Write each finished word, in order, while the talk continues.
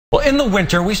Well, in the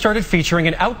winter, we started featuring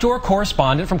an outdoor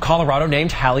correspondent from Colorado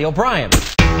named Halley O'Brien.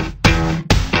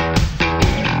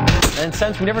 And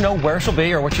since we never know where she'll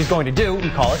be or what she's going to do, we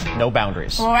call it No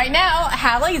Boundaries. Well, right now,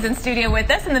 Halley is in studio with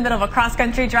us in the middle of a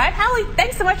cross-country drive. Halley,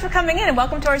 thanks so much for coming in and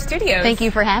welcome to our studios. Thank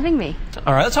you for having me.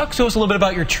 All right, let's talk to us a little bit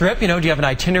about your trip. Do you have an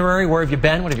itinerary? Where have you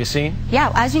been? What have you seen?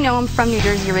 Yeah, as you know, I'm from New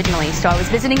Jersey originally, so I was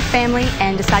visiting family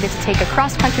and decided to take a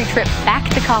cross-country trip back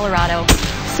to Colorado,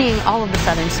 seeing all of the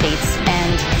southern states.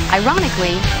 And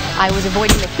ironically, I was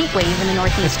avoiding the heat wave in the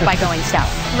Northeast by going south.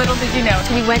 Little did you know.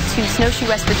 We went to Snowshoe,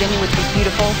 West Virginia, which was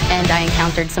beautiful, and I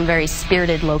encountered some very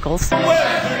spirited locals.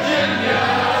 West Virginia!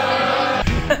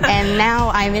 And now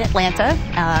I'm in Atlanta,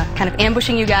 kind of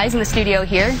ambushing you guys in the studio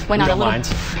here. Went on a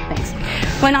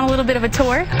little bit of a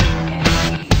tour.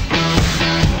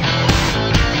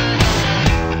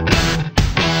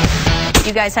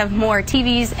 You guys have more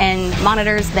TVs and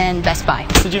monitors than Best Buy.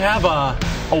 Did you have a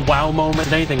wow moment?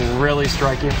 Did anything really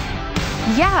strike you?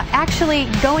 Yeah, actually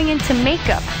going into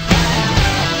makeup.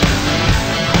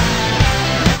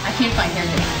 I can't find hair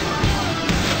today.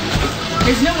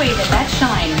 There's no way that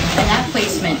shine and that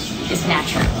placement is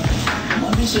natural.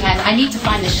 I need to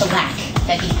find the shellac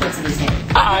that he puts in his hair.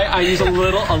 I use a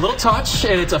little touch,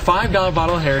 and it's a $5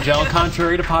 bottle of hair gel,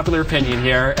 contrary to popular opinion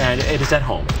here, and it is at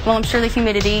home. Well, I'm sure the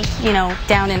humidity,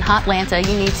 down in hot Atlanta,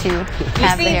 you need to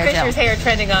have the hair gel. You've seen Fisher's hair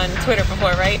trending on Twitter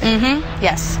before, right? Mm-hmm,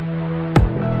 yes.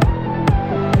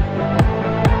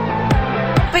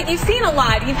 But you've seen a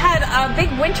lot. You've had a big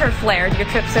winter flare to your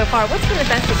trip so far. What's been the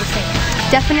best that you've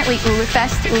seen? Definitely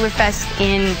Uberfest. Uberfest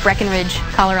in Breckenridge,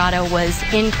 Colorado was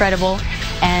incredible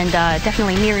and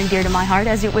definitely near and dear to my heart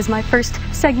as it was my first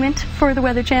segment for the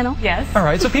Weather Channel. Yes. All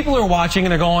right, so people are watching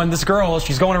and they're going, this girl,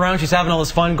 she's going around, she's having all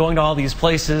this fun, going to all these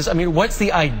places. I mean, what's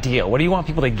the ideal? What do you want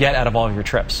people to get out of all of your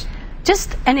trips?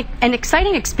 Just an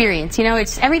exciting experience.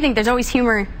 It's everything. There's always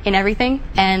humor in everything,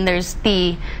 and there's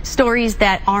the stories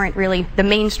that aren't really the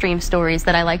mainstream stories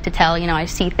that I like to tell. I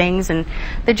see things, and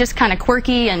they're just kind of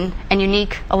quirky and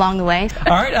unique along the way.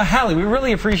 All right, Halley, we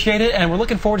really appreciate it, and we're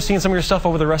looking forward to seeing some of your stuff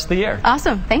over the rest of the year.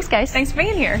 Awesome. Thanks, guys. Thanks for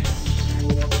being here.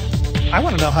 I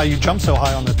want to know how you jumped so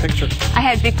high on that picture. I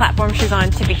had big platform shoes on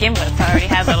to begin with, so I already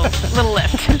had a little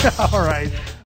lift. All right.